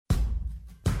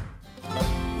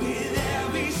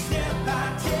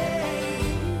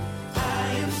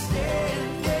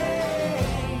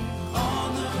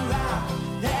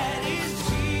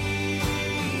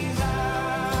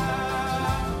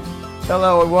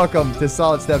Hello and welcome to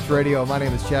Solid Steps Radio. My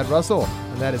name is Chad Russell,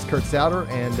 and that is Kurt Souter.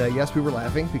 And yes, we were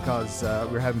laughing because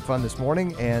we were having fun this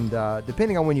morning. And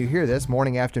depending on when you hear this,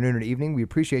 morning, afternoon, or evening, we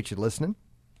appreciate you listening.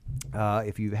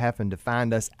 If you happen to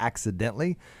find us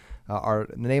accidentally, the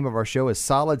name of our show is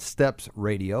Solid Steps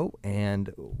Radio,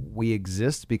 and we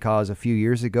exist because a few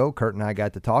years ago, Kurt and I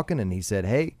got to talking, and he said,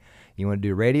 "Hey, you want to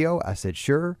do radio?" I said,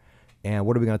 "Sure." And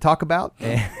what are we going to talk about?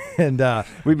 And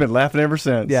we've been laughing ever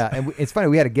since. Yeah, and it's funny.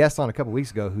 We had a guest on a couple weeks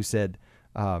ago who said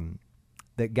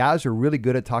that guys are really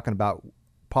good at talking about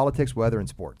politics, weather, and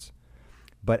sports.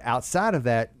 But outside of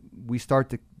that, we start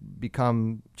to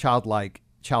become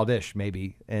childish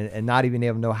maybe, and not even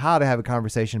able to know how to have a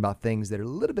conversation about things that are a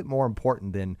little bit more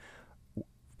important than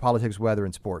politics, weather,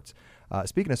 and sports.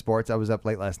 Speaking of sports, I was up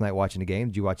late last night watching a game.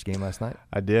 Did you watch the game last night?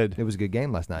 I did. It was a good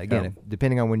game last night. Again,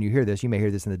 depending on when you hear this, you may hear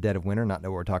this in the dead of winter, not know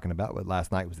what we're talking about, but last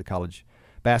night was the college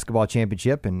basketball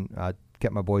championship, and I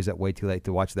kept my boys up way too late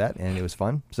to watch that, and it was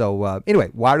fun. So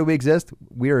anyway, why do we exist?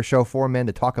 We are a show for men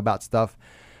to talk about stuff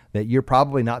that you're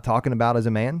probably not talking about as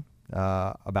a man,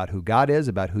 about who God is,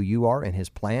 about who you are and his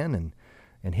plan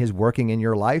and his working in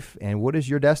your life, and what is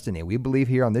your destiny. We believe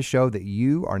here on this show that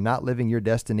you are not living your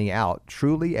destiny out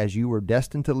truly as you were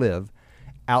destined to live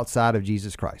outside of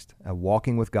Jesus Christ,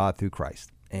 walking with God through Christ.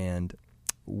 And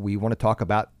we want to talk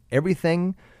about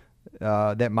everything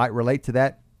that might relate to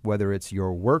that, whether it's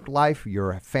your work life,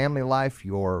 your family life,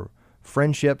 your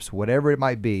friendships, whatever it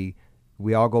might be.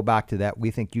 We all go back to that. We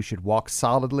think you should walk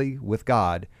solidly with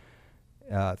God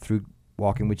through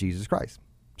walking with Jesus Christ.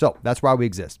 So that's why we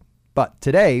exist. But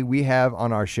today we have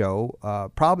on our show, I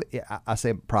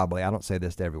say probably, I don't say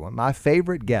this to everyone, my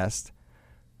favorite guest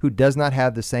who does not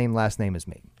have the same last name as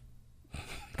me.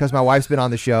 Because my wife's been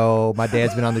on the show, my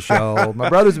dad's been on the show, my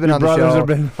brother's been on the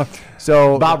show.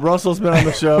 So Bob Russell's been on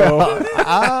the show.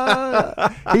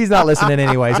 He's not listening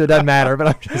anyway, so it doesn't matter, but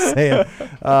I'm just saying.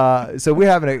 So we're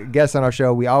having a guest on our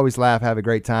show. We always laugh, have a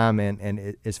great time,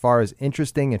 and as far as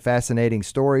interesting and fascinating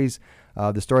stories,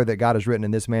 the story that God has written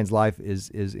in this man's life is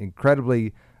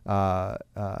incredibly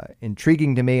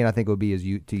intriguing to me, and I think it will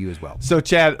be to you as well. So,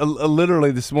 Chad,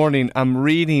 literally this morning, I'm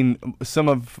reading some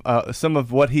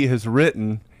of what he has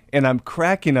written, and I'm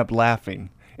cracking up laughing.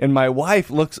 And my wife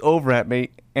looks over at me,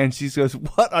 and she goes,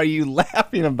 "What are you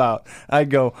laughing about?" I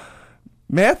go,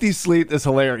 "Matthew Sleeth is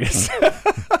hilarious."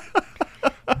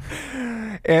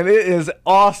 And it is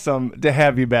awesome to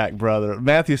have you back, brother.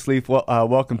 Matthew Sleeth,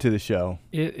 welcome to the show.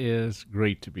 It is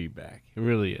great to be back. It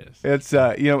really is. It's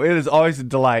it is always a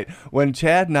delight when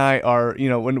Chad and I are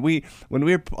when we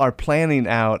are planning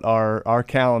out our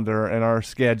calendar and our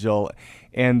schedule,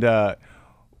 and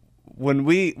when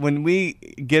we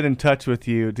get in touch with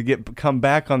you to come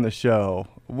back on the show,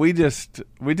 we just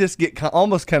get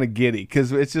almost kind of giddy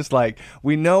because it's just like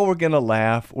we know we're gonna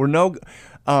laugh.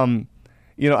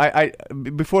 I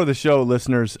before the show,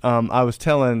 listeners, I was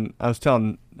telling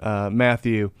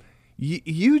Matthew,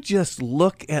 you just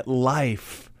look at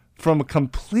life from a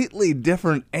completely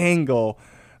different angle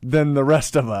than the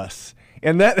rest of us,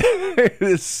 and that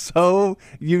is so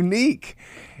unique.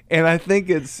 And I think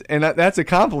that's a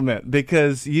compliment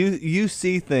because you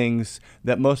see things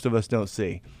that most of us don't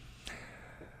see.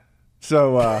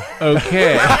 So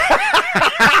okay.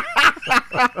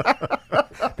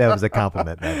 That was a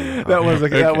compliment, Matthew. That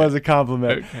was a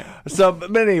compliment. Okay. So,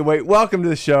 but anyway, welcome to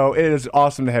the show. It is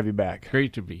awesome to have you back.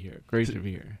 Great to be here.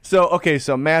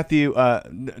 So Matthew,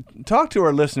 talk to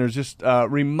our listeners. Just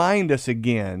remind us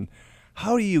again,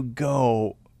 how do you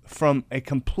go from a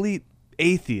complete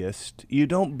atheist, you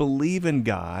don't believe in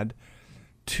God,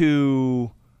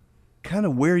 to kind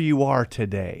of where you are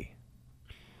today?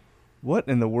 What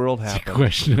in the world happened? It's a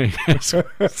question I ask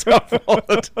myself all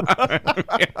the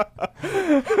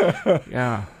time.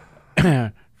 Yeah.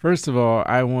 First of all,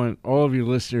 I want all of your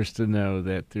listeners to know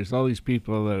that there's all these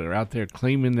people that are out there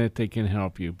claiming that they can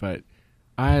help you, but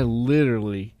I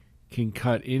literally can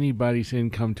cut anybody's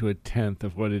income to 1/10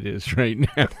 of what it is right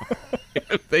now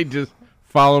if they just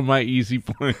follow my easy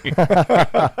plan.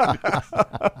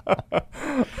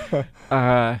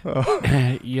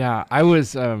 Yeah, I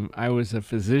was a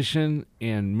physician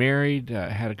and married,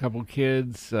 had a couple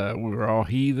kids. We were all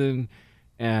heathen,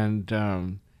 and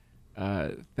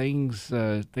things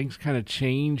kind of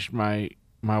changed. My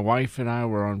wife and I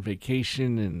were on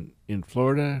vacation in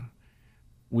Florida.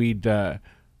 We'd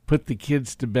put the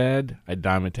kids to bed. I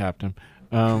diamond tapped them.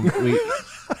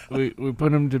 We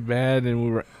put them to bed, and we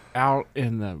were out,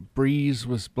 and the breeze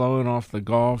was blowing off the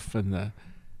Gulf, and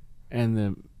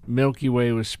the Milky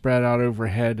Way was spread out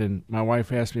overhead. And my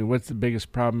wife asked me, "What's the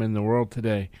biggest problem in the world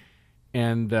today?"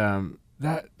 And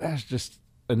that's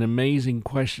an amazing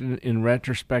question. In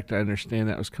retrospect, I understand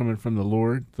that was coming from the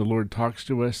Lord. The Lord talks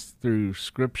to us through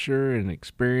Scripture and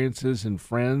experiences and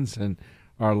friends and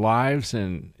our lives,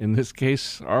 and in this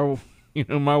case,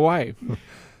 my wife.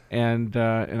 And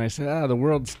I said, the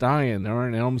world's dying. There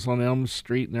aren't elms on Elm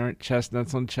Street, and there aren't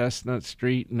chestnuts on Chestnut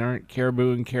Street, and there aren't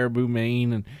caribou in Caribou,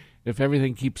 Maine. And if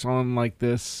everything keeps on like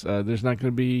this, there's not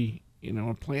going to be,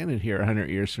 a planet here 100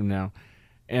 years from now.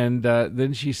 And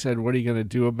then she said, what are you going to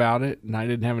do about it? And I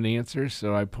didn't have an answer,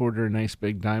 so I poured her a nice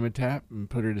big Dimetap and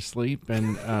put her to sleep.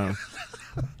 And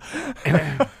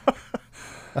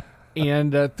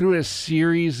and through a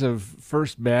series of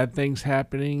first bad things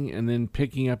happening and then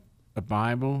picking up a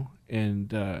Bible,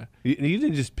 and you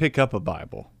didn't just pick up a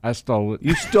Bible. I stole it.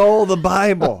 You stole the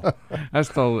Bible. I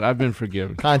stole it. I've been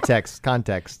forgiven. Context.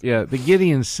 Yeah, the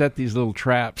Gideons set these little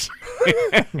traps.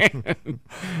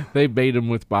 They bait them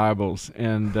with Bibles,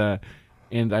 and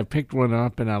I picked one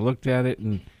up and I looked at it,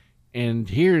 and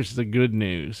here's the good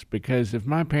news, because if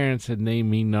my parents had named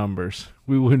me Numbers,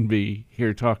 we wouldn't be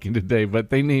here talking today, but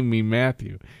they named me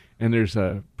Matthew. And there's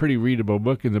a pretty readable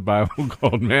book in the Bible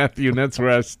called Matthew, and that's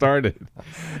where I started.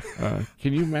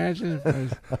 Can you imagine?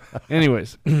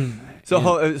 Anyways,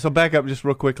 so back up just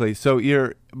real quickly. So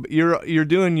you're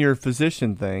doing your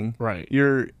physician thing, right?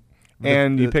 You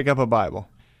pick up a Bible,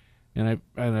 and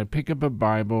I pick up a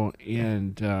Bible,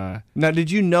 and now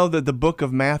did you know that the book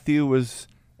of Matthew was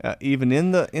even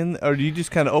in or do you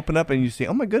just kind of open up and you see,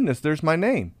 oh my goodness, there's my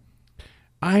name?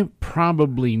 I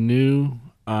probably knew.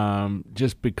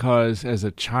 Just because as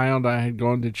a child I had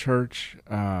gone to church,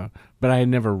 but I had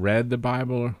never read the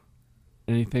Bible or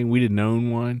anything. We didn't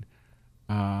own one.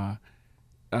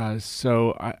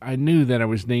 So I knew that I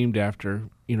was named after,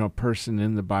 a person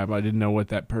in the Bible. I didn't know what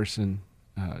that person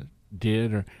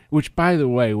did, which, by the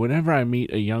way, whenever I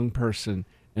meet a young person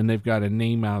and they've got a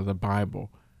name out of the Bible,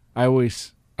 I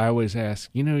always ask,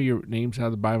 your name's out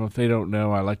of the Bible. If they don't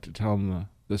know, I like to tell them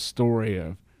the story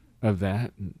of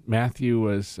that. Matthew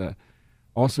was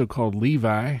also called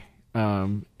Levi,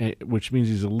 which means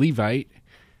he's a Levite,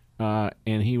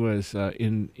 and he was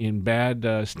in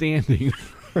bad standing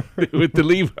with the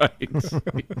Levites.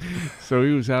 So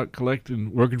he was out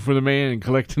working for the man and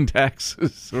collecting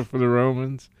taxes for the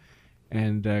Romans,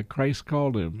 and Christ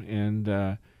called him.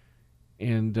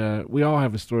 And we all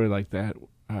have a story like that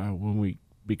when we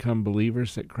become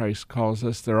believers, that Christ calls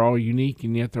us. They're all unique,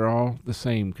 and yet they're all the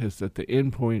same, because at the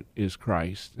end point is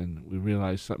Christ, and we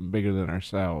realize something bigger than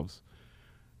ourselves.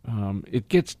 It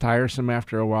gets tiresome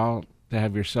after a while to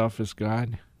have yourself as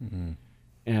God. Mm-hmm.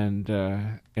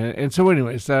 And so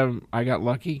anyways, I got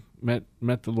lucky, met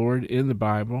the Lord in the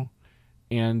Bible,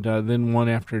 and then one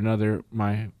after another,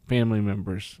 my family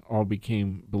members all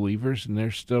became believers, and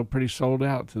they're still pretty sold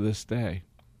out to this day.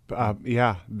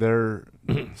 They're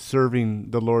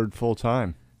serving the Lord full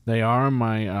time. They are.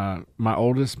 My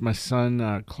oldest, my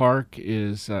son Clark,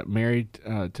 is married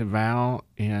to Val,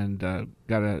 and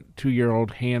got a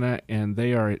 2-year-old Hannah, and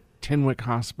they are at Tenwick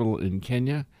Hospital in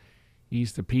Kenya.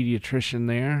 He's the pediatrician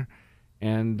there,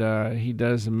 and he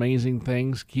does amazing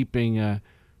things, keeping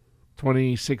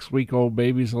 26-week-old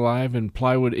babies alive in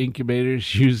plywood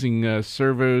incubators using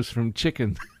servos from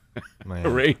chicken.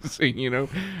 Racing,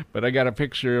 but I got a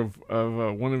picture of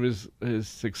one of his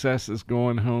successes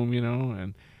going home,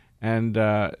 and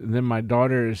then my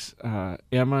daughter's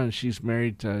Emma, and she's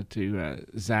married to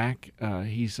Zach.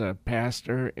 He's a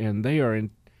pastor, and they are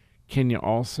in Kenya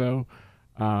also.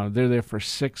 They're there for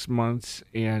 6 months,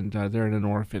 and they're in an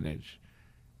orphanage,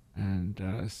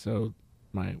 and so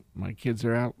my kids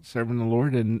are out serving the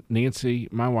Lord, and Nancy,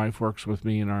 my wife, works with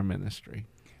me in our ministry.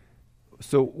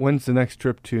 So when's the next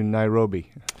trip to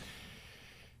Nairobi?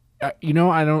 I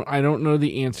don't know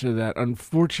the answer to that.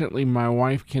 Unfortunately, my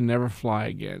wife can never fly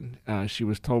again. She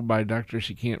was told by a doctor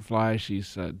she can't fly.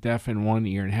 She's deaf in one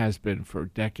ear and has been for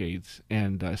decades,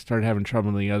 and started having trouble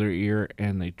in the other ear,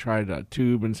 and they tried a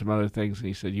tube and some other things, and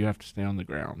he said, you have to stay on the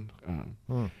ground.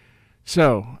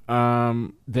 So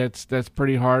that's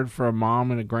pretty hard for a mom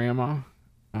and a grandma.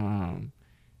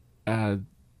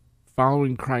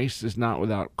 Following Christ is not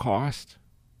without cost.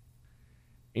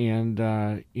 And,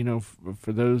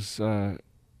 for those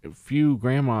few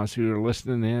grandmas who are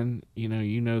listening in,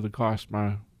 you know the cost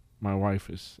my wife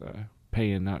is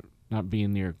paying, not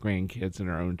being near grandkids and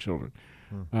her own children.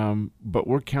 But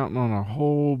we're counting on a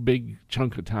whole big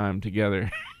chunk of time together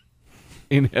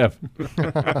in heaven.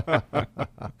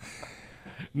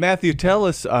 Matthew, tell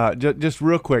us just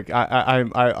real quick.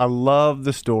 I love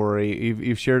the story.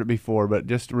 You've shared it before, but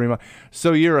just to remind.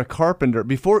 So you're a carpenter.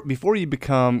 Before you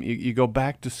become, you go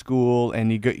back to school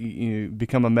and you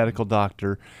become a medical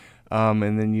doctor.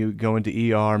 and then you go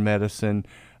into ER medicine.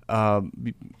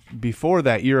 Before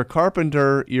that, you're a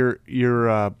carpenter.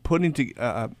 You're putting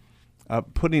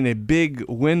a big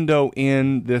window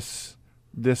in this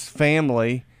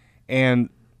family, and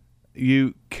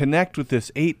you connect with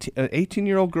this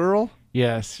 18-year-old girl.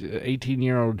 Yes,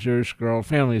 18-year-old Jewish girl.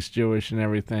 Family's Jewish and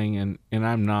everything, and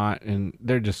I'm not, and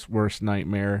they're just worst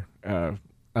nightmare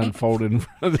unfolded in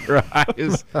front of their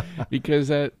eyes, because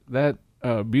that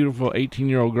beautiful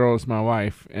 18-year-old girl is my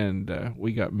wife, and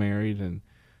we got married, and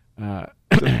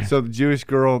so the Jewish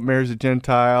girl marries a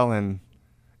Gentile, and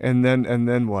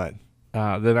then what?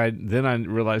 Then I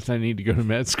realized I need to go to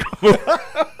med school.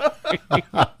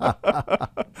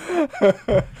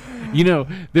 You know,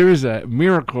 there is a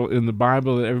miracle in the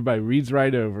Bible that everybody reads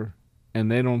right over,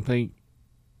 and they don't think,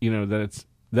 that it's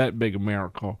that big a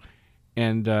miracle.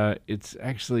 And it's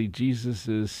actually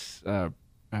Jesus's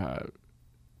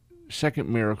second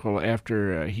miracle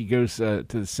after he goes to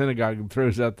the synagogue and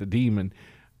throws out the demon.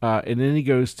 And then he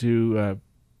goes to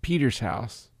Peter's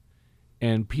house,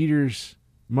 and Peter's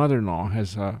mother-in-law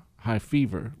has a high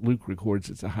fever. Luke records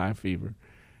it's a high fever.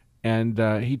 And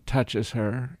he touches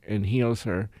her and heals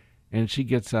her, and she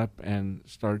gets up and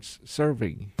starts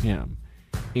serving him.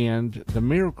 And the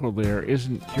miracle there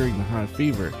isn't curing the high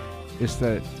fever. It's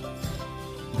that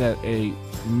a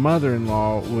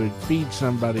mother-in-law would feed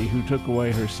somebody who took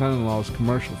away her son-in-law's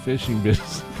commercial fishing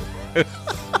business.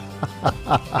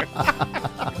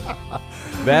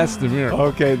 That's the miracle.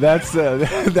 Okay, that's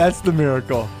the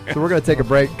miracle. So we're going to take a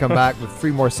break and come back with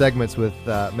 3 more segments with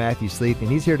Matthew Sleeth, and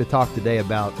he's here to talk today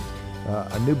about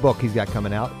a new book he's got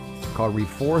coming out called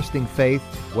Reforesting Faith,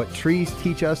 What Trees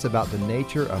Teach Us About the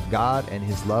Nature of God and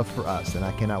His Love for Us. And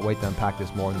I cannot wait to unpack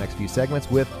this more in the next few segments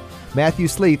with Matthew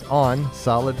Sleeth on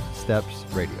Solid Steps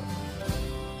Radio.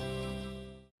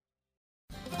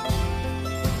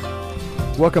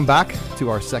 Welcome back to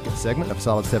our second segment of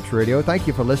Solid Steps Radio. Thank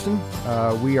you for listening.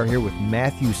 We are here with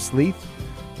Matthew Sleeth,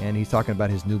 and he's talking about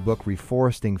his new book,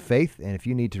 Reforesting Faith. And if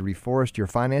you need to reforest your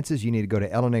finances, you need to go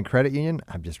to L&N Credit Union.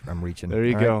 I'm reaching. There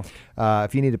you go.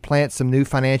 If you need to plant some new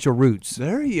financial roots.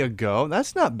 There you go.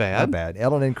 That's not bad. Not bad.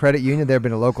 L&N Credit Union, they've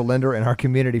been a local lender in our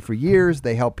community for years.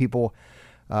 They help people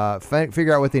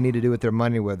figure out what they need to do with their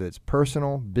money, whether it's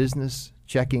personal, business,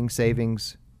 checking,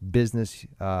 savings, business,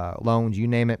 loans, you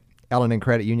name it. L&N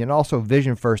Credit Union. Also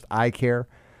Vision First Eye Care.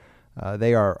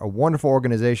 They are a wonderful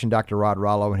organization. Dr. Rod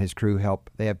Rollo and his crew help.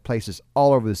 They have places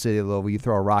all over the city of Louisville. You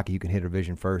throw a rock, you can hit a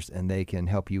Vision First, and they can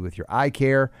help you with your eye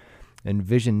care and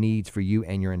vision needs for you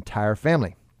and your entire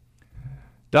family.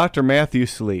 Dr. Matthew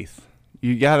Sleeth,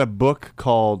 you got a book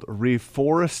called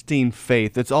Reforesting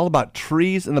Faith. It's all about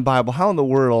trees in the Bible. How in the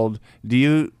world do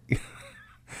you...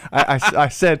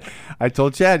 I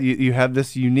told Chad, you have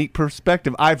this unique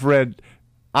perspective.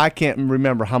 I can't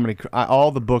remember how many, all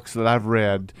the books that I've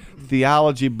read,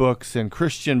 theology books and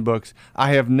Christian books.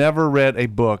 I have never read a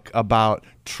book about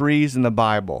trees in the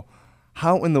Bible.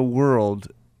 How in the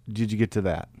world did you get to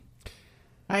that?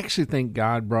 I actually think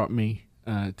God brought me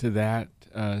to that.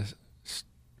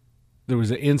 There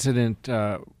was an incident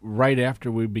right after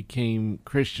we became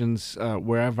Christians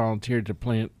where I volunteered to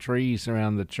plant trees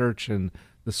around the church and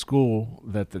the school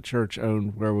that the church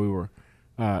owned where we were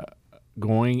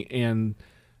going, and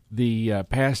the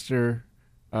pastor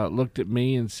looked at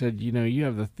me and said, you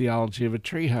have the theology of a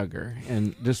tree hugger.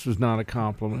 And this was not a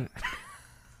compliment.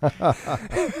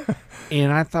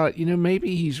 And I thought,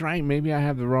 maybe he's right. Maybe I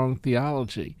have the wrong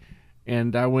theology.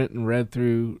 And I went and read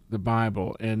through the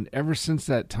Bible. And ever since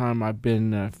that time, I've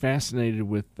been fascinated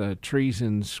with trees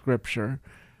in Scripture.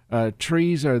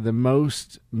 Trees are the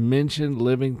most mentioned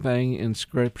living thing in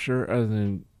Scripture other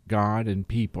than God and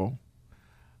people.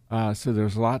 So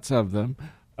there's lots of them.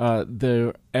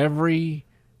 Every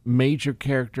major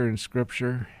character in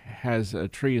Scripture has a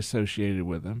tree associated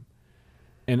with them,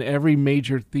 and every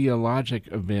major theologic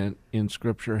event in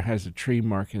Scripture has a tree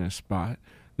marking a spot.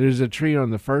 There's a tree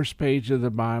on the first page of the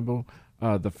Bible,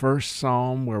 the first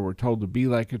Psalm where we're told to be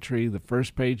like a tree, the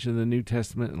first page of the New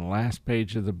Testament, and the last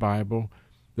page of the Bible.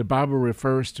 The Bible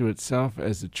refers to itself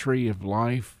as a tree of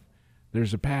life.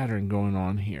 There's a pattern going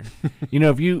on here.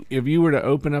 If you were to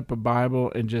open up a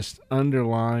Bible and just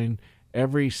underline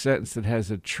every sentence that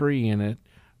has a tree in it,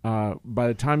 by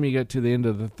the time you get to the end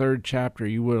of the 3rd chapter,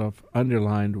 you would have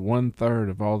underlined 1/3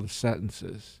 of all the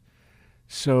sentences.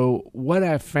 So what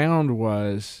I found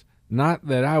was not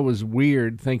that I was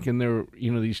weird thinking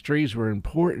these trees were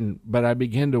important, but I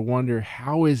began to wonder,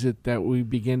 how is it that we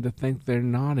begin to think they're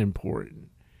not important?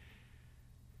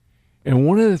 And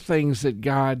one of the things that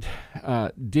God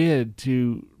did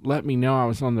to let me know I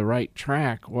was on the right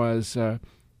track was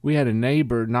we had a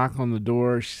neighbor knock on the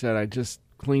door. She said, I just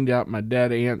cleaned out my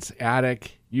dead aunt's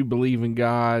attic. You believe in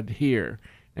God? Here.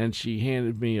 And she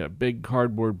handed me a big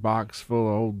cardboard box full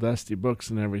of old dusty books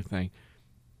and everything.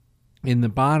 In the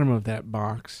bottom of that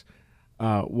box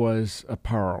was a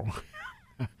pearl.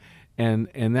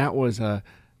 and that was a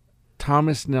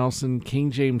Thomas Nelson King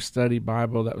James Study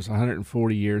Bible that was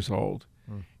 140 years old.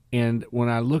 And when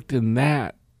I looked in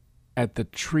that, at the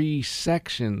tree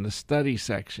section, the study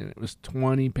section, it was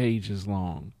 20 pages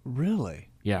long. Really?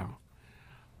 Yeah.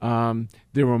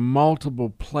 There were multiple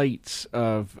plates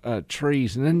of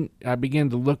trees. And then I began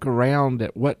to look around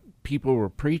at what people were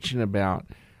preaching about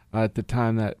at the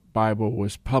time that Bible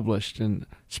was published. And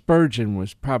Spurgeon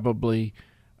was probably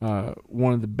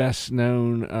one of the best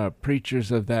known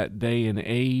preachers of that day and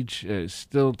age,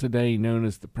 still today known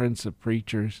as the Prince of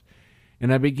Preachers.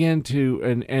 And I began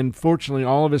to, and fortunately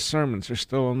all of his sermons are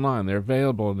still online. They're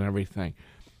available and everything.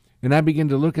 And I began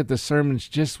to look at the sermons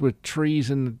just with trees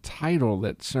in the title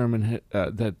that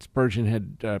that Spurgeon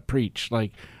had preached,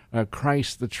 like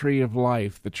Christ, the tree of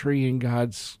life, the tree in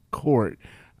God's court,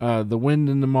 the wind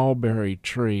and the mulberry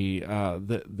tree,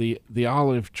 the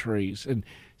olive trees. And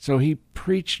so he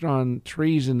preached on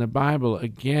trees in the Bible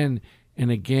again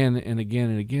and again and again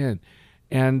and again.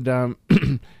 And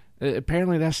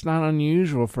apparently that's not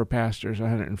unusual for pastors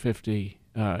 150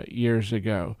 years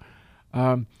ago.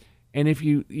 And if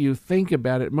you think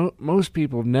about it, most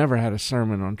people have never had a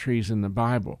sermon on trees in the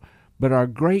Bible. But our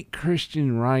great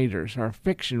Christian writers, our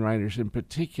fiction writers in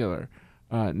particular,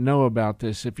 know about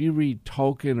this. If you read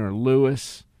Tolkien or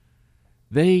Lewis,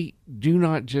 they do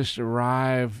not just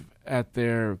arrive at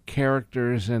their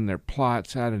characters and their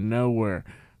plots out of nowhere.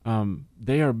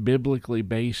 They are biblically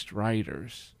based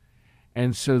writers.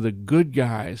 And so the good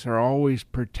guys are always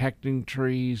protecting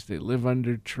trees. They live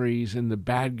under trees. And the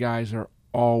bad guys are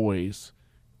always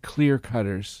clear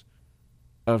cutters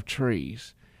of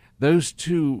trees. Those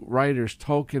two writers,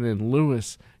 Tolkien and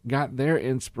Lewis, got their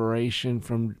inspiration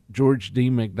from George D.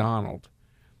 MacDonald.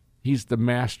 He's the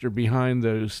master behind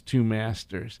those two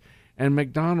masters. And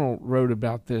MacDonald wrote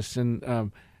about this.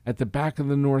 And At the Back of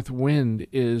the North Wind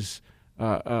is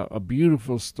a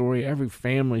beautiful story every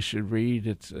family should read.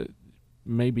 It's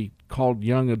maybe called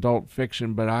young adult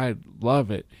fiction, but I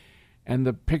love it. And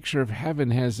the picture of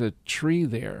heaven has a tree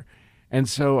there. And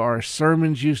so our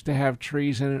sermons used to have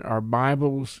trees in it. Our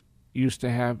Bibles used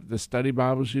to have, the study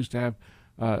Bibles used to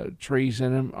have trees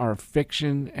in them. Our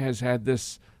fiction has had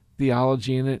this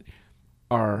theology in it.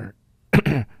 Our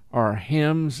our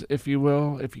hymns, if you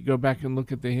will, if you go back and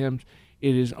look at the hymns,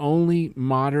 it is only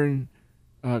modern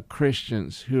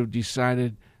Christians who have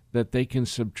decided that they can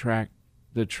subtract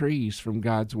the trees from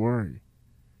God's Word.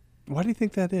 Why do you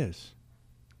think that is?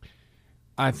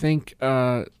 I think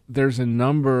there's a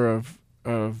number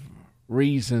of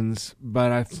reasons,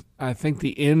 but I think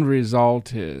the end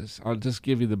result is, I'll just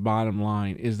give you the bottom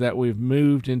line, is that we've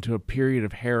moved into a period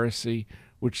of heresy,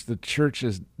 which the church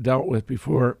has dealt with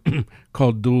before,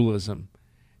 called dualism.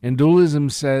 And dualism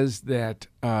says that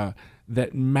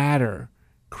that matter,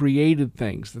 created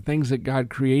things, the things that God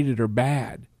created are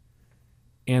bad,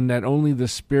 and that only the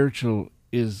spiritual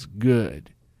is good.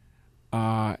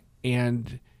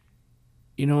 And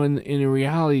you know, in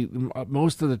reality,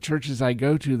 most of the churches I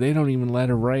go to, they don't even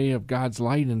let a ray of God's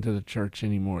light into the church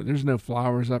anymore. There's no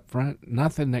flowers up front,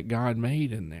 nothing that God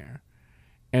made in there.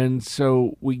 And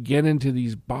so we get into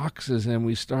these boxes and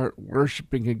we start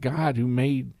worshiping a God who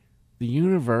made the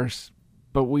universe,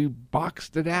 but we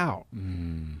boxed it out.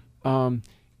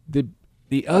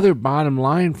 The other bottom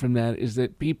line from that is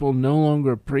that people no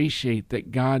longer appreciate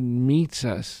that God meets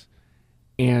us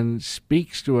and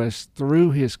speaks to us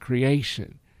through his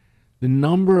creation. The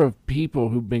number of people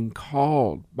who've been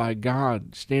called by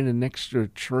God standing next to a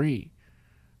tree,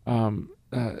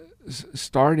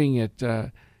 starting at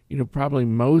probably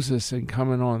Moses and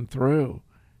coming on through,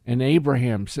 and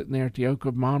Abraham sitting there at the oak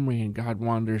of Mamre and God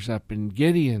wanders up, and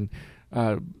Gideon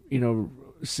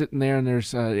sitting there and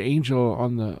there's an angel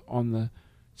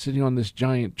sitting on this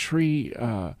giant tree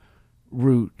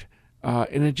root.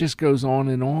 And it just goes on,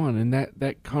 and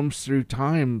that comes through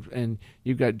time. And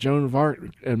you've got Joan of Arc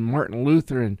and Martin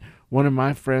Luther, and one of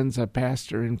my friends, a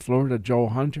pastor in Florida, Joel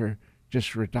Hunter,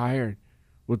 just retired,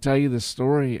 will tell you the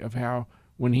story of how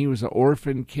when he was an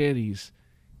orphan kid, he's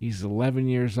 11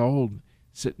 years old,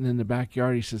 sitting in the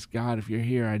backyard, he says, God, if you're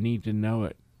here, I need to know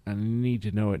it. I need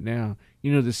to know it now.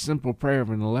 You know, the simple prayer of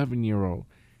an 11-year-old.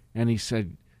 And he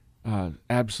said,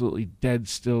 absolutely dead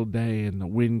still day, and the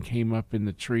wind came up in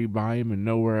the tree by him and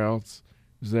nowhere else.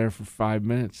 He was there for 5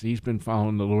 minutes. He's been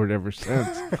following the Lord ever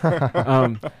since.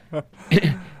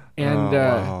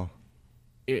 Wow.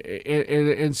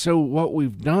 and so what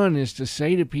we've done is to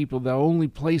say to people, the only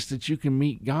place that you can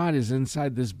meet God is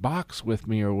inside this box with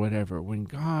me or whatever, when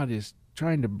God is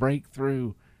trying to break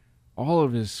through all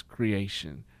of his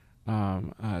creation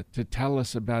to tell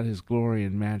us about his glory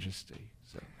and majesty.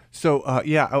 So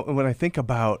when I think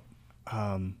about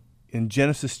in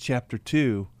Genesis chapter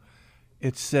 2,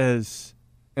 it says,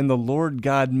 "And the Lord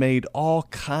God made all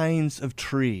kinds of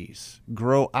trees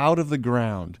grow out of the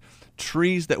ground,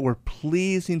 trees that were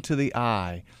pleasing to the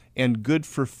eye and good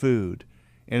for food.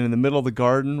 And in the middle of the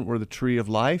garden were the tree of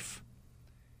life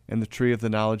and the tree of the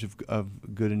knowledge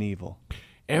of good and evil."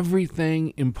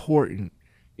 Everything important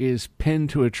is pinned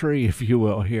to a tree, if you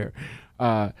will, here.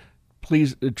 The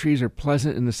trees are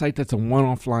pleasant in the sight. That's a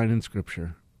one-off line in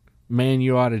Scripture. Man,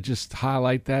 you ought to just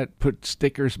highlight that, put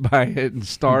stickers by it and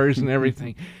stars and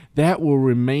everything. That will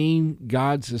remain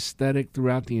God's aesthetic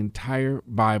throughout the entire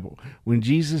Bible. When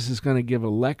Jesus is going to give a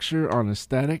lecture on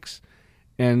aesthetics,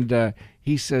 and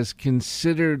he says,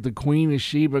 "Consider the Queen of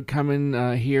Sheba coming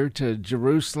here to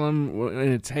Jerusalem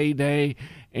in its heyday,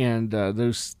 and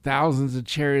those thousands of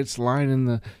chariots lining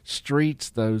the streets,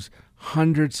 those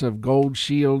hundreds of gold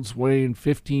shields weighing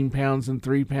 15 pounds and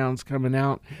 3 pounds coming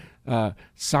out,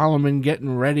 Solomon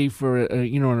getting ready for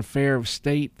an affair of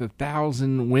state, the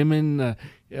 1,000 women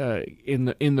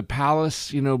in the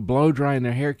palace, blow drying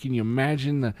their hair. Can you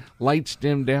imagine the lights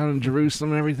dimmed down in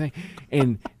Jerusalem and everything?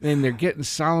 And then they're getting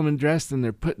Solomon dressed, and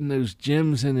they're putting those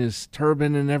gems in his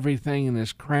turban and everything, and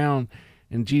his crown.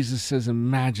 And Jesus says,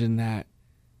 imagine that.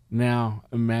 Now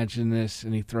imagine this."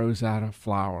 And he throws out a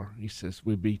flower. He says,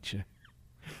 "We beat you.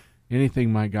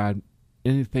 Anything my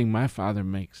Father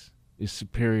makes is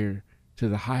superior to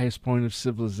the highest point of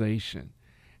civilization."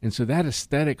 And so that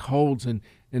aesthetic holds. And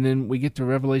then we get to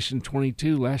Revelation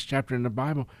 22, last chapter in the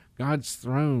Bible. God's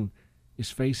throne is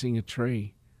facing a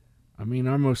tree. I mean,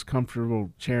 our most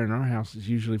comfortable chair in our house is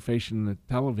usually facing the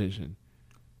television.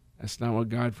 That's not what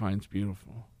God finds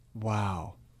beautiful.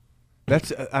 Wow.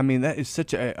 That is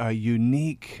such a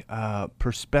unique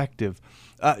perspective.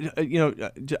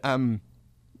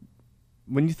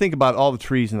 When you think about all the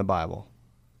trees in the Bible,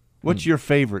 what's your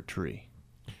favorite tree?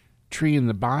 Tree in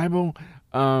the Bible?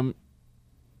 I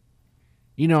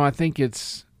think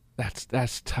that's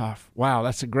tough. Wow,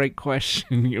 that's a great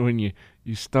question when you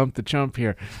stump the chump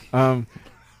here.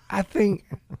 I think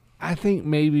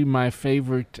maybe my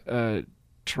favorite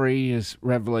tree is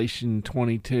Revelation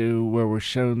 22, where we're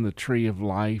shown the tree of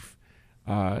life.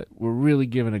 We're really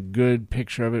given a good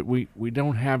picture of it. We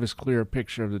don't have as clear a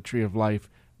picture of the tree of life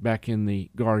back in the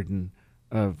Garden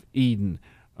of Eden,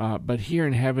 but here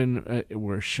in heaven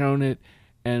we're shown it,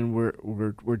 and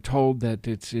we're told that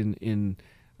it's in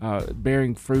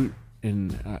bearing fruit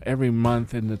in every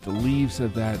month, and that the leaves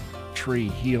of that tree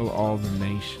heal all the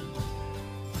nations.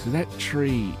 So that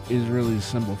tree is really a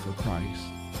symbol for Christ.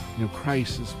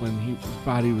 Christ is when his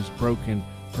body was broken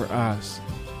for us,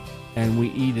 and we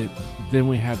eat it. Then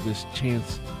we have this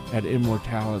chance at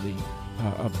immortality,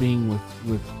 of being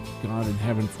with God in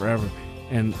heaven forever.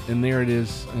 And there it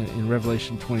is in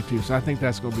Revelation 22. So I think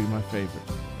that's going to be my favorite.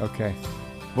 Okay.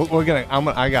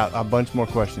 I got a bunch more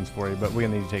questions for you, but we're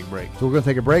going to need to take a break. So we're going to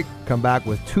take a break, come back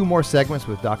with 2 more segments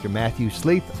with Dr. Matthew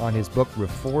Sleeth on his book,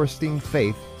 Reforesting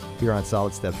Faith, here on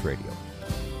Solid Steps Radio.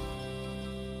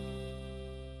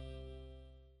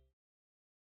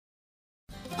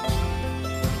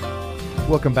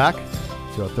 Welcome back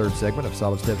to our 3rd segment of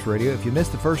Solid Steps Radio. If you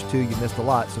missed the first 2, you missed a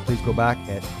lot, so please go back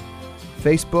at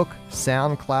Facebook,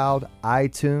 SoundCloud,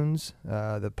 iTunes,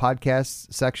 the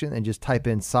podcast section, and just type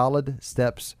in Solid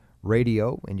Steps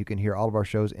Radio, and you can hear all of our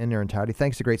shows in their entirety.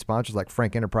 Thanks to great sponsors like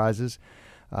Frank Enterprises.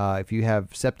 If you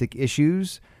have septic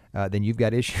issues, then you've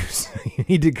got issues. You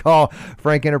need to call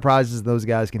Frank Enterprises. Those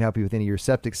guys can help you with any of your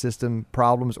septic system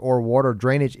problems or water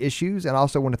drainage issues. And I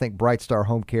also want to thank Bright Star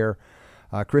Home Care.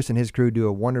 Chris and his crew do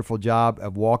a wonderful job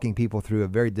of walking people through a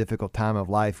very difficult time of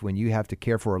life when you have to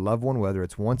care for a loved one, whether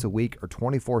it's once a week or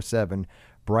 24/7.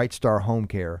 Bright Star Home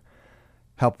Care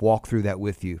help walk through that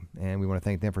with you, and we want to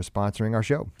thank them for sponsoring our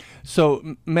show.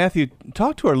 So, Matthew,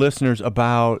 talk to our listeners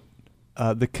about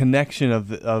the connection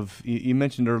of you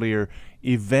mentioned earlier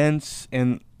events,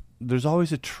 and there's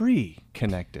always a tree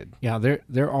connected. Yeah,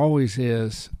 there always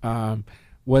is.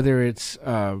 Whether it's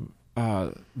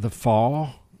the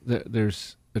fall.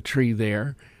 There's a tree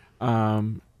there,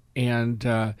 and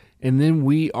then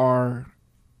we are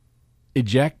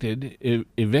evicted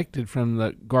from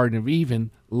the Garden of Eden,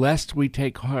 lest we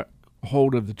take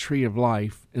hold of the tree of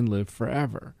life and live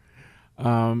forever.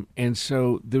 And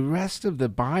so the rest of the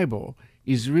Bible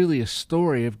is really a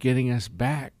story of getting us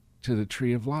back to the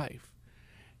tree of life,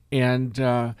 and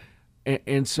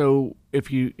and so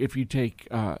if you take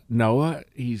Noah,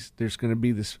 there's going to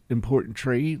be this important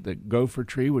tree, the gopher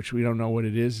tree, which we don't know what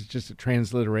it is. It's just a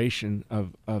transliteration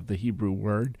of the Hebrew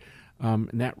word, and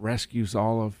that rescues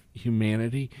all of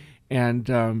humanity. And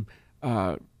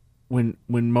when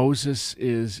Moses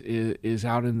is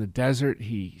out in the desert,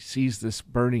 he sees this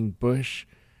burning bush,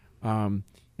 and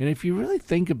if you really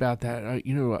think about that,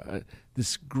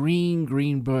 this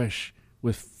green bush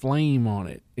with flame on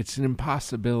it, it's an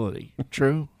impossibility.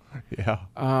 True? Yeah.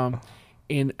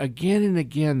 And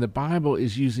again, the Bible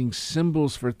is using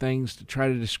symbols for things to try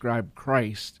to describe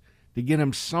Christ, to get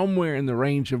him somewhere in the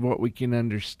range of what we can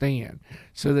understand,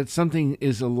 so that something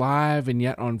is alive and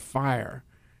yet on fire.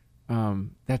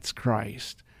 That's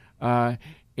Christ.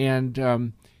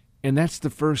 And that's the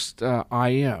first I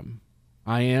am.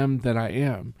 I am that I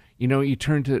am. You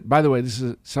turn to, by the way, this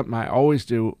is something I always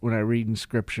do when I read in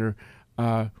Scripture.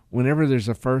 Whenever there's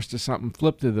a first to something,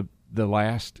 flip to the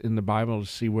last in the Bible to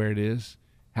see where it is,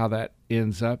 how that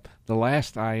ends up. The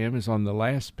last I am is on the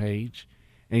last page,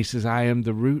 and he says, I am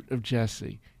the root of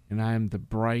Jesse, and I am the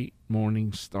bright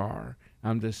morning star.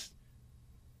 I'm this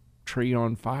tree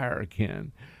on fire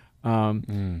again.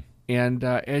 And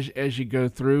as you go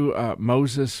through,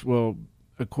 Moses will,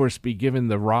 of course, be given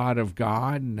the rod of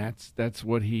God, and that's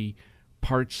what he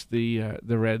parts the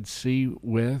Red Sea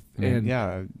with.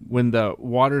 And when the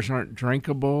waters aren't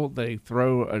drinkable, they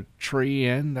throw a tree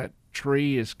in. That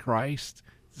tree is Christ,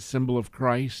 the symbol of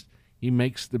Christ. He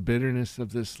makes the bitterness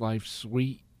of this life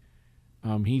sweet.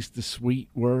 He's the sweet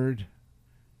word.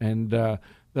 And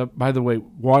by the way,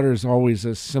 water is always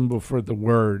a symbol for the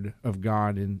word of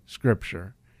God in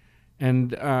Scripture.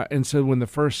 And so when the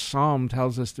first psalm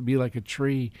tells us to be like a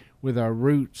tree with our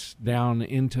roots down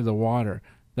into the water,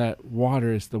 that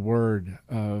water is the word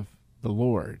of the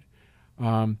Lord.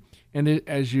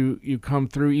 As you come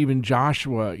through, even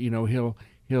Joshua, he'll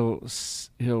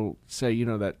say,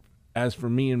 that as for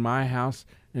me and my house,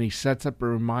 and he sets up a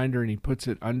reminder and he puts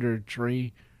it under a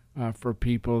tree for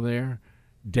people there.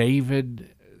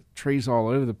 David, trees all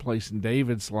over the place in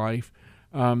David's life.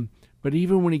 But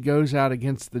even when he goes out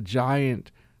against the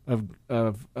giant of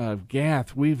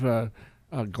Gath,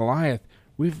 Goliath,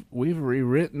 we've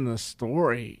rewritten the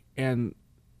story, and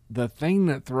the thing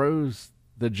that throws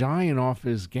the giant off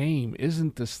his game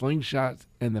isn't the slingshot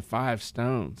and the 5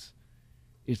 stones.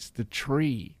 It's the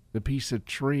tree, the piece of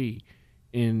tree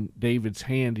in David's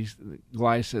hand.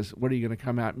 Goliath says, "What, are you going to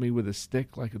come at me with a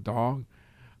stick like a dog?"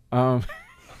 And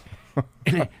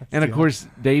of course,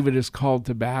 David is called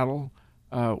to battle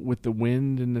with the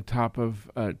wind in the top of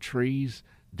trees.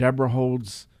 Deborah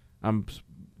holds, I'm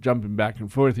jumping back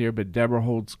and forth here, but Deborah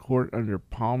holds court under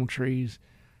palm trees.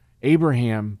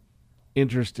 Abraham,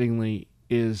 interestingly,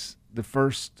 is the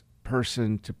first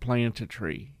person to plant a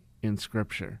tree in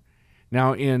Scripture.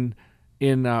 Now, in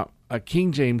a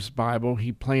King James Bible,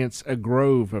 he plants a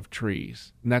grove of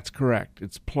trees, and that's correct.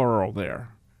 It's plural there.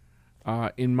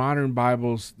 In modern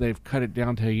Bibles, they've cut it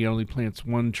down to he only plants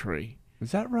one tree.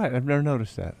 Is that right? I've never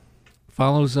noticed that.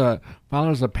 Follows a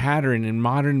pattern in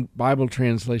modern Bible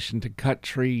translation to cut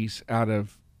trees out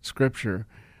of Scripture.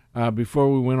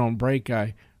 Before we went on break,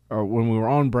 when we were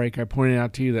on break, I pointed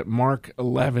out to you that Mark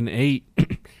 11:8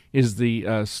 is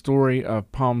the story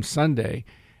of Palm Sunday,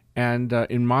 and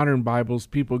in modern Bibles,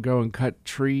 people go and cut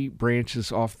tree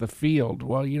branches off the field.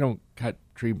 Well, you don't cut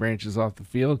tree branches off the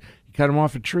field; you cut them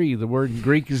off a tree. The word in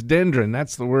Greek is dendron.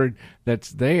 That's the word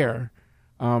that's there.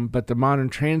 But the modern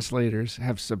translators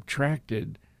have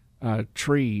subtracted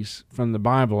trees from the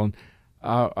Bible. And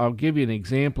I'll give you an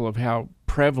example of how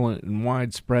prevalent and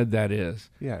widespread that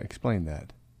is. Yeah, explain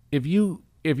that. If you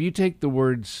take the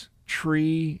words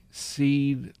tree,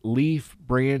 seed, leaf,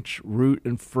 branch, root,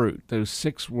 and fruit, those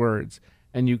 6 words,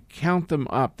 and you count them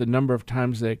up, the number of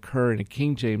times they occur in a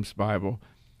King James Bible,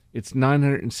 it's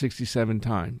 967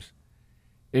 times.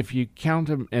 If you count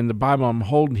them, and the Bible I'm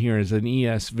holding here is an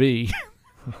ESV,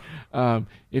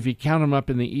 if you count them up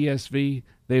in the ESV,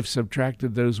 they've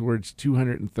subtracted those words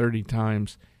 230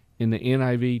 times. In the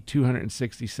NIV,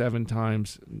 267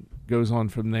 times, goes on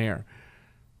from there.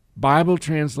 Bible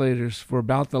translators for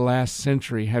about the last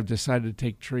century have decided to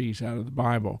take trees out of the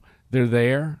Bible. They're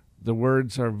there. The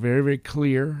words are very, very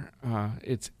clear.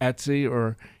 It's etzi,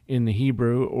 or in the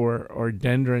Hebrew, or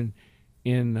dendron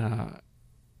in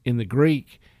the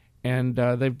Greek, and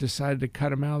they've decided to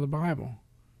cut them out of the Bible.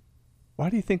 Why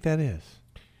do you think that is?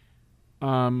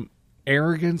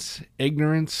 Arrogance,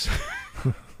 ignorance,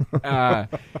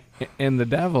 and the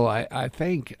devil, I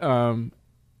think.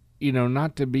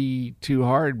 Not to be too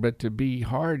hard, but to be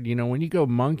hard. When you go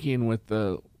monkeying with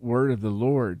the word of the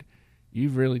Lord,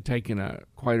 you've really taken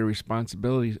quite a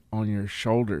responsibility on your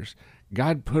shoulders.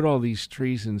 God put all these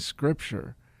trees in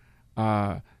Scripture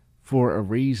for a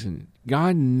reason.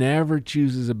 God never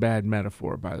chooses a bad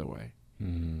metaphor, by the way.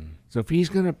 So if he's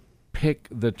going to pick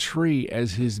the tree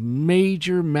as his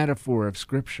major metaphor of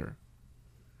Scripture,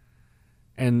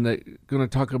 and going to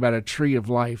talk about a tree of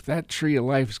life, that tree of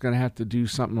life is going to have to do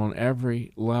something on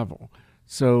every level.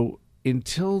 So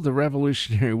until the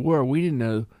Revolutionary War, we didn't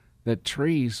know that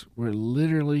trees were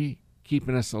literally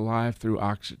keeping us alive through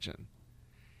oxygen.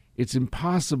 It's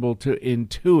impossible to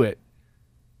intuit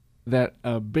that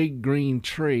a big green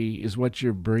tree is what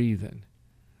you're breathing.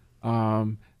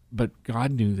 But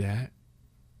God knew that.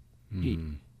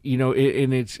 And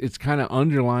it's kind of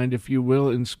underlined, if you will,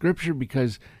 in Scripture,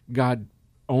 because God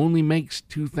only makes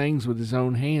two things with his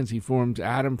own hands. He forms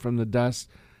Adam from the dust,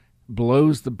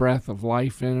 blows the breath of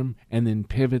life in him, and then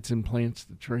pivots and plants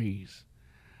the trees.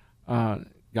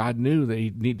 God knew that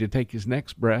he'd need to take his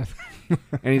next breath,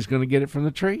 and he's going to get it from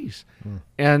the trees.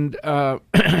 And so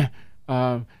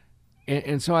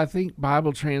I think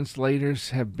Bible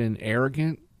translators have been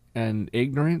arrogant and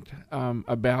ignorant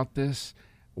about this.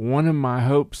 One of my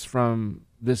hopes from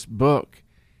this book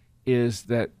is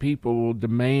that people will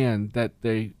demand that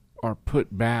they are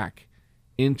put back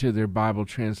into their Bible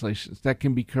translations. That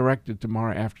can be corrected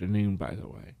tomorrow afternoon, by the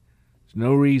way. There's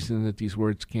no reason that these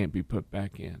words can't be put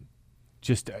back in.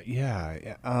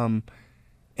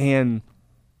 And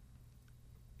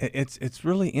it's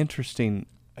really interesting,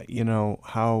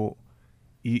 how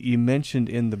you mentioned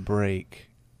in the break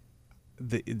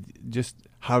just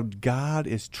how God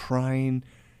is trying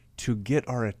to get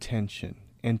our attention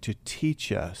and to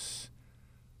teach us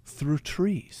through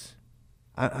trees.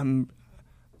 I'm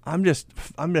just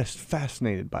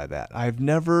fascinated by that. I've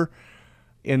never,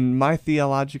 in my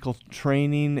theological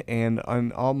training and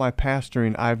on all my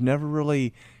pastoring, I've never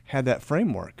really had that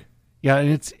framework. Yeah,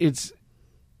 and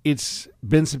it's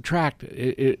been subtracted.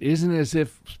 It isn't as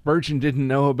if Spurgeon didn't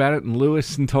know about it, and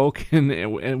Lewis and Tolkien,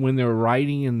 and when they were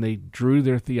writing and they drew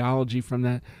their theology from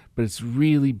that, but it's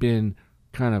really been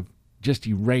kind of just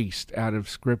erased out of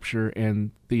Scripture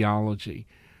and theology.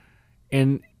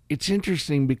 And it's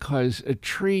interesting because a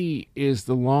tree is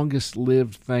the longest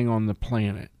lived thing on the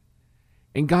planet.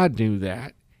 And God knew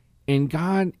that. And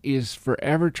God is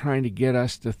forever trying to get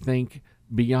us to think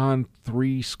beyond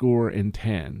 70.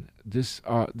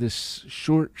 This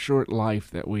short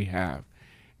life that we have.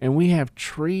 And we have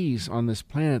trees on this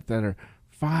planet that are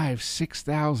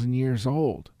 5,000-6,000 years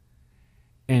old.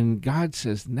 And God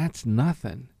says, that's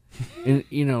nothing. And,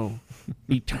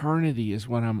 eternity is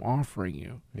what I'm offering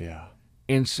you. Yeah.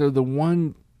 And so the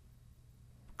one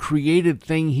created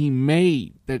thing he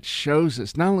made that shows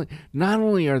us, not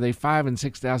only are they 5,000 and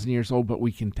 6,000 years old, but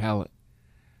we can tell it.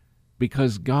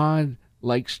 Because God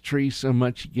likes trees so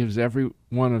much, he gives every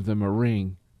one of them a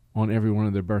ring on every one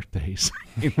of their birthdays.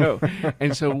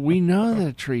 And so we know that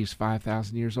a tree is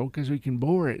 5,000 years old because we can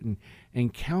bore it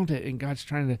and count it, and God's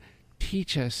trying to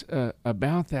teach us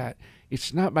about that.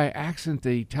 It's not by accident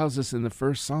that he tells us in the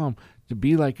first Psalm to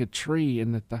be like a tree,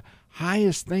 and that the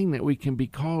highest thing that we can be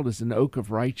called is an oak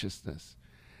of righteousness.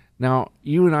 Now,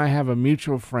 you and I have a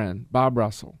mutual friend, Bob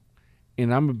Russell,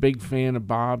 and I'm a big fan of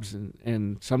Bob's,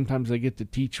 and sometimes I get to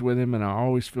teach with him, and I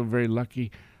always feel very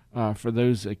lucky for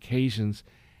those occasions.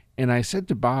 And I said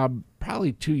to Bob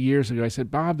probably 2 years ago, I said,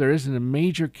 Bob, there isn't a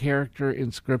major character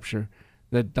in Scripture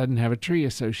that doesn't have a tree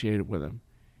associated with him.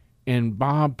 And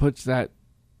Bob puts that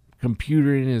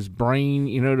computer in his brain,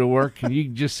 to work, and you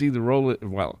can just see the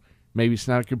well, maybe it's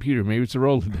not a computer, maybe it's a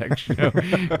Rolodex,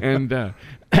 and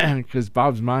because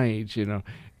Bob's my age, and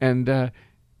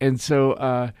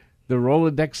so the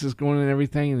Rolodex is going and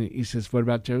everything, and he says, what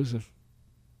about Joseph?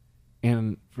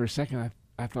 And for a second,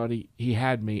 I thought he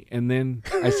had me, and then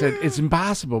I said, it's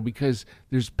impossible, because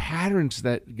there's patterns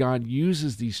that God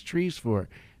uses these trees for,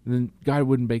 and then God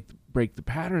wouldn't break the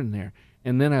pattern there.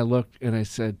 And then I looked and I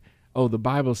said, oh, the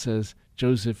Bible says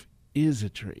Joseph is a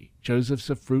tree.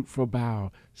 Joseph's a fruitful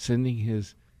bough, sending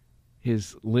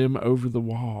his limb over the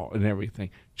wall and everything.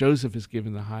 Joseph is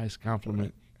given the highest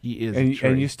compliment. He is a tree.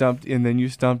 And then you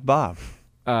stumped Bob.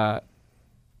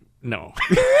 No.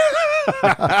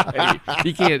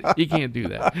 You can't do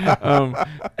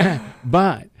that.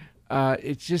 But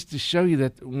it's just to show you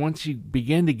that once you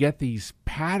begin to get these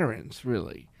patterns,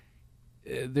 really,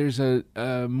 there's a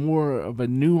more of a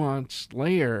nuanced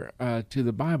layer to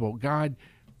the Bible. God,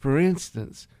 for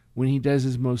instance, when he does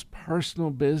his most personal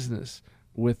business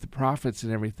with the prophets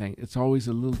and everything, it's always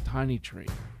a little tiny tree.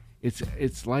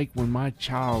 It's like when my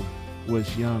child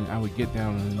was young, I would get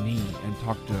down on a knee and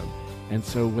talk to him. And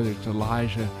so whether it's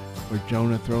Elijah or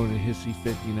Jonah throwing a hissy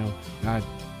fit, God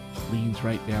leans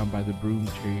right down by the broom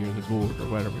tree or the gourd or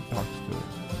whatever and talks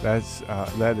to us.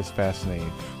 That is fascinating.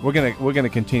 We're gonna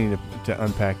continue to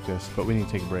unpack this, but we need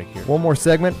to take a break here. One more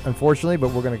segment, unfortunately,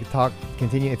 but we're going to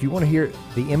continue. If you want to hear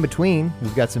the in-between,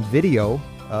 we've got some video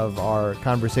of our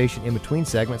conversation in between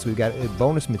segments. We've got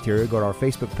bonus material. Go to our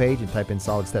Facebook page and type in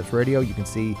Solid Steps Radio. You can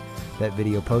see that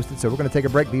video posted. So we're going to take a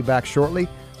break. Be back shortly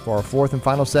for our fourth and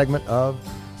final segment of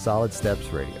Solid Steps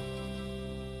Radio.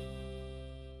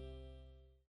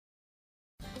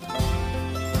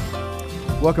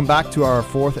 Welcome back to our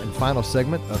fourth and final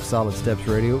segment of Solid Steps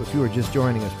Radio. If you are just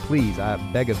joining us, please, I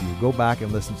beg of you, go back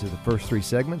and listen to the first three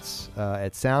segments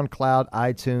at SoundCloud,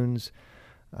 iTunes,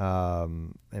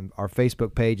 and our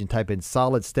Facebook page, and type in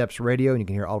Solid Steps Radio, and you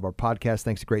can hear all of our podcasts.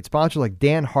 Thanks to great sponsors like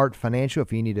Dan Hart Financial.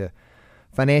 If you need a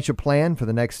financial plan for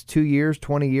the next 2 years,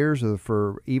 20 years, or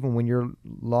for even when you're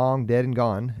long dead and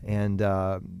gone, and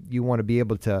you want to be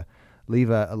able to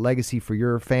leave a legacy for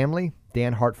your family,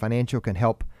 Dan Hart Financial can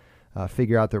help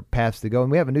figure out their paths to go. And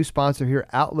we have a new sponsor here,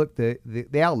 Outlook,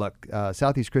 the Outlook,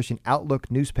 Southeast Christian Outlook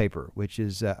newspaper, which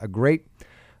is a great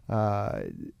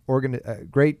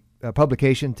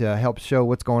publication to help show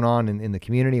what's going on in the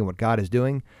community and what God is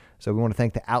doing. So we want to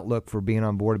thank the Outlook for being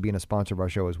on board and being a sponsor of our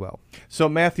show as well. So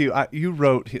Matthew, you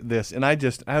wrote this, and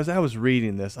as I was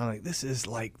reading this, I'm like, this is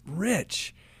like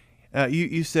rich.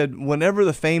 You said, whenever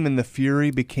the fame and the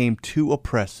fury became too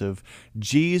oppressive,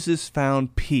 Jesus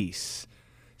found peace,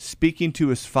 speaking to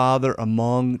his Father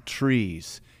among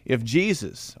trees. If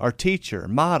Jesus, our teacher,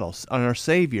 models, and our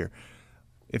Savior,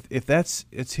 if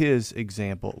it's his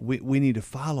example, we need to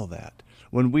follow that.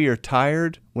 When we are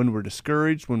tired, when we're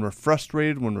discouraged, when we're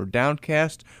frustrated, when we're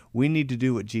downcast, we need to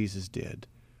do what Jesus did.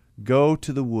 Go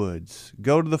to the woods,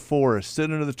 go to the forest, sit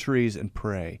under the trees and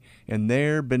pray. And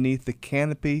there, beneath the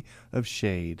canopy of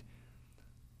shade,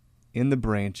 in the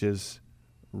branches,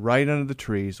 right under the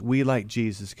trees, we, like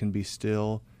Jesus, can be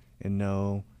still and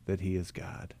know that he is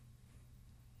God.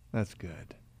 That's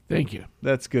good. Thank you.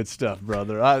 That's good stuff,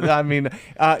 brother. I mean,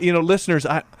 listeners,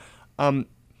 one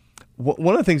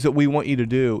of the things that we want you to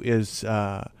do is,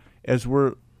 as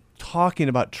we're talking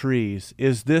about trees,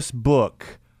 is this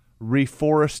book,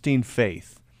 Reforesting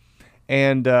Faith.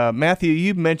 And Matthew,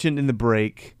 you mentioned in the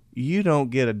break, you don't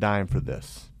get a dime for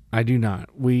this. I do not.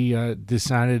 We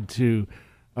decided to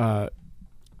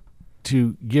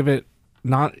give it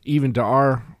not even to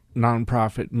our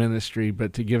nonprofit ministry,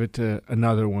 but to give it to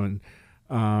another one.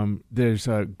 There's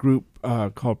a group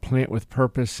called Plant with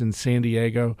Purpose in San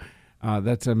Diego.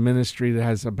 That's a ministry that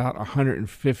has about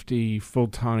 150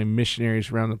 full-time missionaries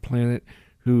around the planet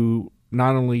who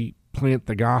not only plant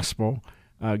the gospel,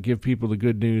 give people the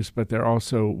good news, but they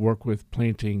also work with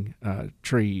planting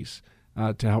trees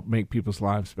to help make people's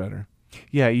lives better.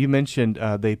 Yeah, you mentioned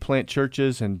they plant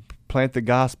churches and plant the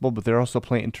gospel, but they're also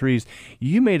planting trees.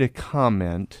 You made a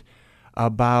comment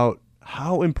about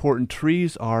how important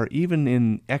trees are even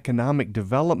in economic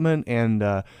development, and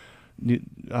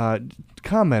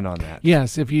comment on that.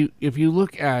 Yes, if you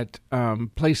look at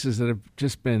places that have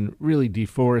just been really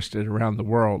deforested around the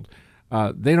world,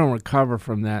 they don't recover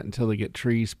from that until they get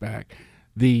trees back.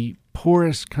 The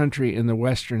poorest country in the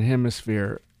Western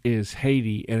Hemisphere is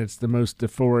Haiti, and it's the most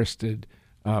deforested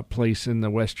place in the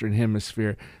Western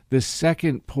Hemisphere. The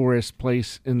second poorest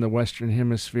place in the Western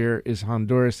Hemisphere is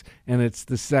Honduras, and it's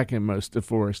the second most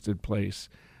deforested place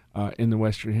in the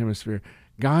Western Hemisphere.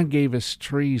 God gave us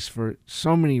trees for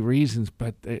so many reasons,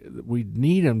 but we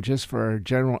need them just for our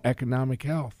general economic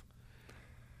health.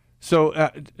 So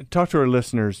talk to our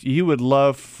listeners. You would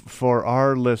love for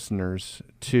our listeners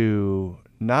to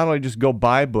not only just go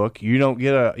buy a book, you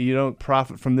don't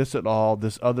profit from this at all.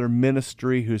 This other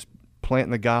ministry who's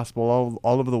planting the gospel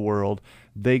all over the world,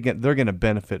 they're going to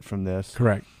benefit from this.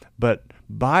 Correct. But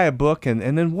buy a book, and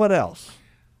then what else?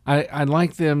 I'd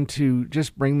like them to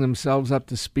just bring themselves up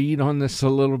to speed on this a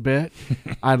little bit.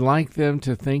 I'd like them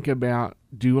to think about,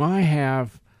 do I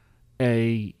have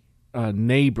a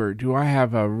neighbor? Do I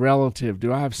have a relative?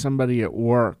 Do I have somebody at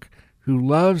work who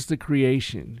loves the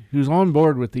creation, who's on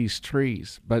board with these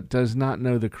trees, but does not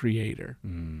know the Creator?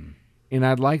 Mm. And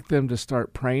I'd like them to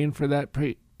start praying for that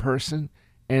person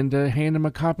and hand them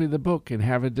a copy of the book and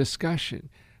have a discussion.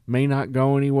 May not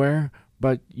go anywhere,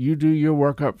 but you do your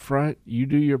work up front. You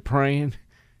do your praying.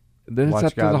 Then it's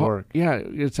up to the work. Yeah,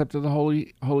 it's up to the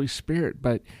Holy Spirit.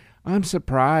 But I'm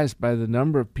surprised by the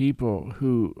number of people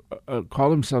who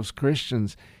call themselves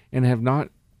Christians and have not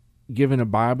given a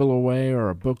Bible away or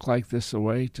a book like this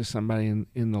away to somebody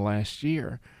in the last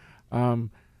year.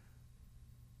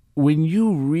 when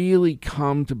you really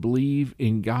come to believe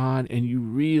in God, and you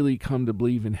really come to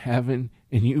believe in heaven,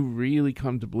 and you really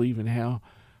come to believe in hell,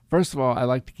 first of all, I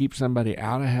like to keep somebody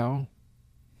out of hell.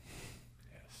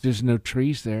 There's no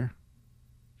trees there.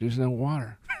 There's no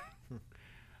water.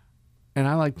 And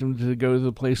I like them to go to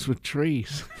the place with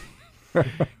trees.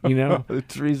 The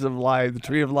trees of life, the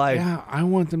tree of life. Yeah, I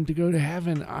want them to go to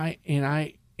heaven.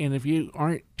 And if you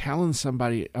aren't telling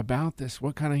somebody about this,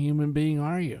 what kind of human being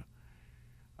are you?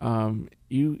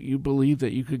 You believe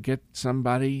that you could get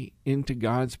somebody into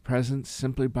God's presence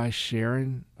simply by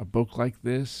sharing a book like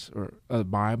this or a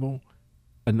Bible,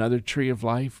 another tree of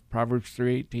life. Proverbs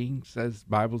 3:18 says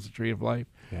Bible's a tree of life.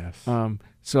 Yes.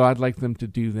 So I'd like them to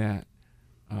do that.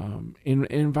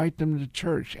 Invite them to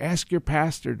church. Ask your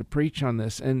pastor to preach on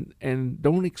this, and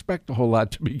don't expect a whole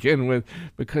lot to begin with,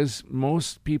 because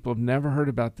most people have never heard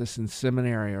about this in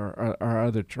seminary or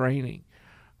other training.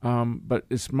 But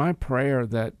it's my prayer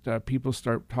that people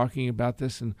start talking about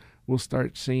this, and we'll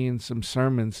start seeing some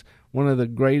sermons. One of the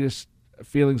greatest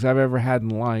feelings I've ever had in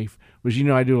life was,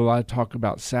 I do a lot of talk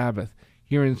about Sabbath.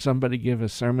 Hearing somebody give a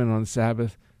sermon on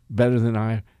Sabbath better than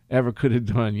I ever could have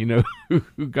done,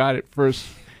 who got it first,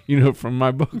 from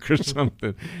my book or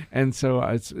something. And so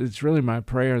it's really my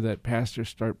prayer that pastors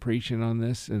start preaching on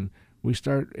this, and we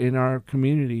start in our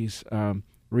communities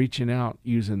reaching out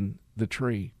using the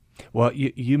tree. Well,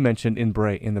 you mentioned in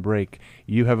the break,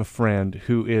 you have a friend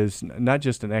who is not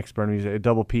just an expert, he's a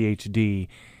double PhD,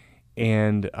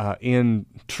 and in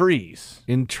trees.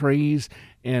 In trees,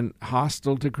 and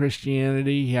hostile to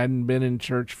Christianity. He hadn't been in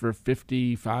church for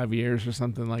 55 years or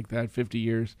something like that, 50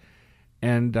 years.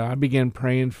 And I began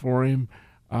praying for him.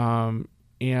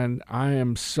 And I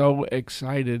am so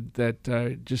excited that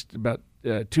just about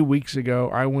 2 weeks ago,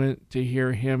 I went to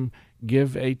hear him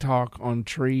give a talk on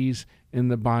trees in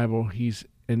the Bible. He's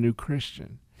a new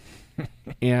Christian.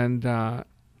 and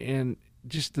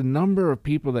just the number of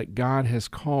people that God has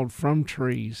called from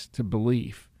trees to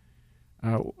belief.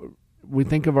 We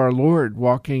think of our Lord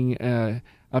walking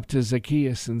up to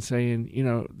Zacchaeus and saying,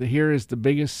 here is the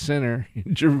biggest sinner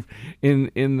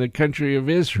in the country of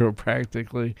Israel,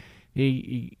 practically.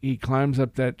 He climbs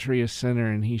up that tree a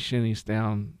sinner, and he shinnies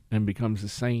down and becomes a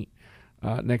saint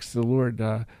next to the Lord.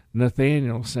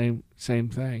 Nathaniel, same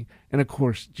thing. And of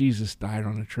course, Jesus died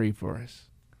on a tree for us.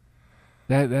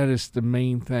 That is the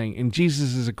main thing. And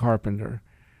Jesus is a carpenter,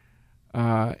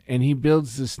 and he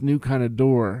builds this new kind of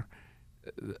door.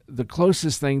 The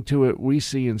closest thing to it we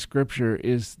see in Scripture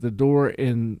is the door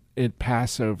at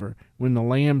Passover, when the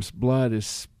lamb's blood is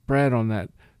spread on that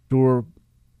door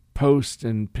post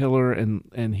and pillar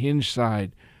and hinge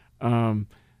side.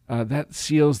 That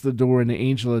seals the door, and the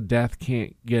angel of death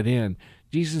can't get in.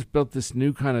 Jesus built this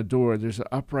new kind of door. There's an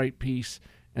upright piece,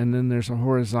 and then there's a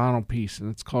horizontal piece, and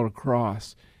it's called a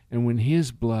cross. And when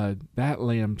his blood, that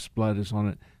lamb's blood, is on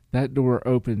it, that door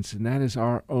opens, and that is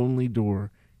our only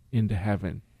door into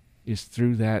heaven, is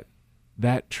through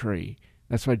that tree.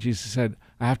 That's why Jesus said,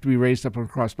 I have to be raised up on a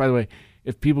cross. By the way,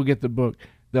 if people get the book,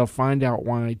 they'll find out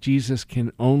why Jesus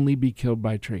can only be killed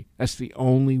by a tree. That's the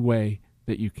only way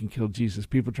that you can kill Jesus.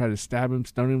 People try to stab him,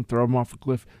 stone him, throw him off a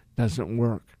cliff. Doesn't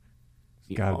work.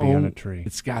 It's got to be on a tree.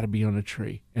 It's got to be on a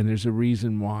tree. And there's a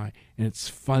reason why. And it's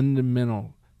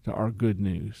fundamental to our good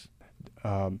news.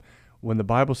 When the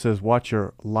Bible says, watch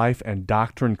your life and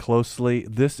doctrine closely,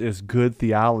 this is good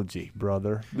theology,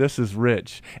 brother. This is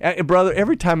rich. Brother,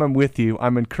 every time I'm with you,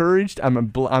 I'm encouraged, I'm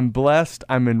blessed,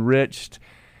 I'm enriched.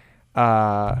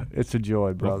 It's a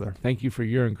joy, brother. Well, thank you for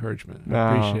your encouragement.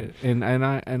 I appreciate it.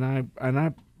 And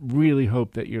I really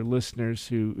hope that your listeners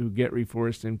who get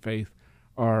Reforest in Faith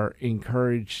are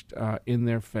encouraged in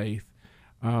their faith.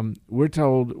 We're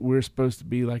told we're supposed to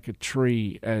be like a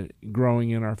tree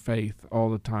growing in our faith all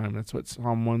the time. That's what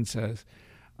Psalm 1 says.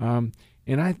 And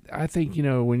I think,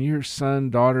 when your son,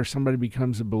 daughter, somebody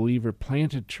becomes a believer,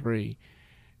 plant a tree.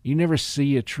 You never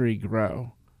see a tree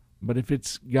grow. But if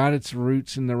it's got its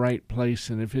roots in the right place,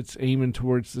 and if it's aiming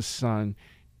towards the sun,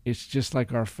 it's just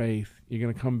like our faith. You're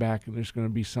going to come back, and there's going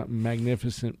to be something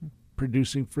magnificent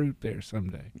producing fruit there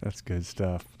someday. That's good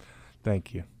stuff.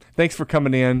 Thank you. Thanks for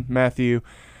coming in, Matthew.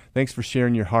 Thanks for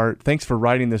sharing your heart. Thanks for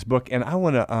writing this book. And I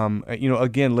want to,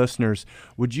 again, listeners,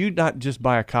 would you not just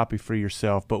buy a copy for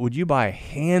yourself, but would you buy a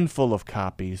handful of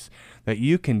copies that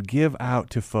you can give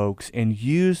out to folks and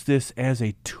use this as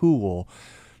a tool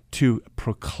to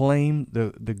proclaim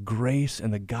the grace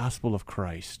and the gospel of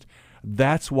Christ?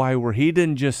 That's why he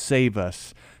didn't just save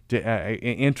us to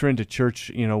enter into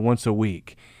church, once a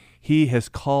week. He has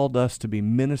called us to be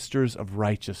ministers of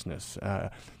righteousness,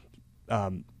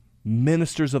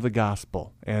 ministers of the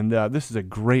gospel. And this is a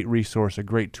great resource, a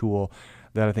great tool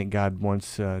that I think God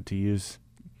wants to use.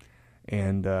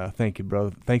 And thank you,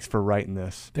 brother. Thanks for writing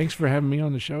this. Thanks for having me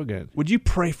on the show again. Would you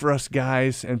pray for us,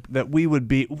 guys, and that we would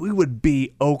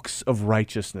be oaks of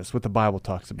righteousness, what the Bible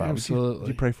talks about? Absolutely. Would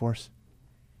you pray for us?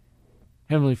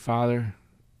 Heavenly Father,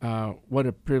 what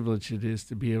a privilege it is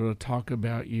to be able to talk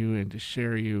about you and to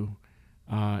share you.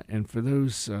 And for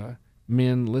those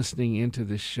men listening into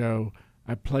this show,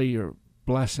 I pray your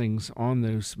blessings on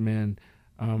those men,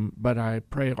 but I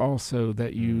pray also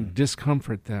that you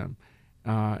discomfort them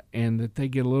and that they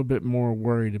get a little bit more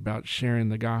worried about sharing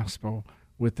the gospel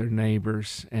with their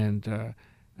neighbors and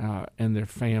their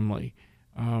family.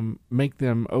 Make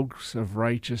them oaks of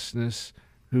righteousness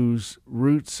whose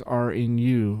roots are in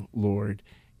you, Lord,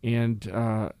 and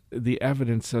the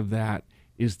evidence of that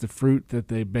is the fruit that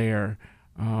they bear.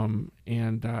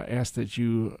 And ask that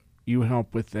you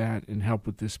help with that and help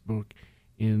with this book.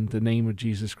 In the name of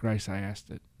Jesus Christ, I asked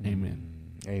it.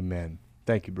 Amen. Amen.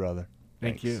 Thank you, brother.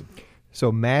 Thank you.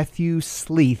 So Matthew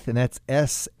Sleeth, and that's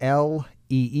SLEETH,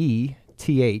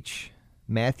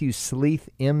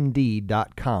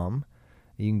 MatthewSleethMD.com.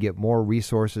 You can get more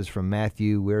resources from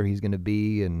Matthew, where he's going to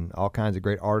be, and all kinds of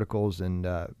great articles. And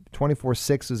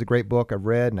 24/6 is a great book I've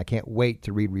read, and I can't wait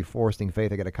to read Reforesting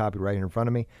Faith. I got a copy right here in front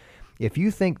of me. If you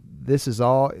think this is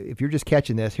all, if you're just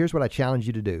catching this, here's what I challenge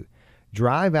you to do.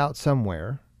 Drive out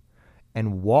somewhere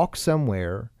and walk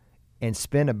somewhere and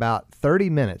spend about 30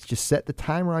 minutes. Just set the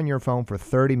timer on your phone for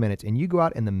 30 minutes, and you go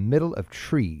out in the middle of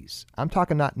trees. I'm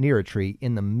talking not near a tree,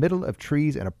 in the middle of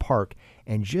trees in a park,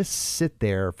 and just sit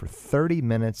there for 30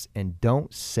 minutes and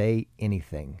don't say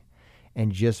anything.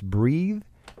 And just breathe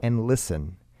and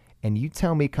listen. And you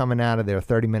tell me coming out of there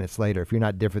 30 minutes later if you're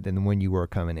not different than when you were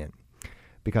coming in.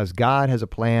 Because God has a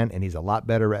plan, and he's a lot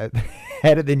better at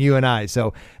it than you and I.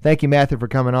 So thank you, Matthew, for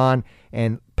coming on.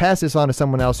 And pass this on to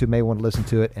someone else who may want to listen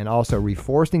to it. And also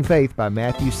Reforesting Faith by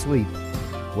Matthew Sleeth,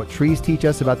 what trees teach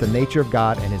us about the nature of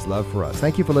God and his love for us.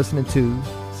 Thank you for listening to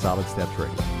Solid Steps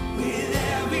Radio.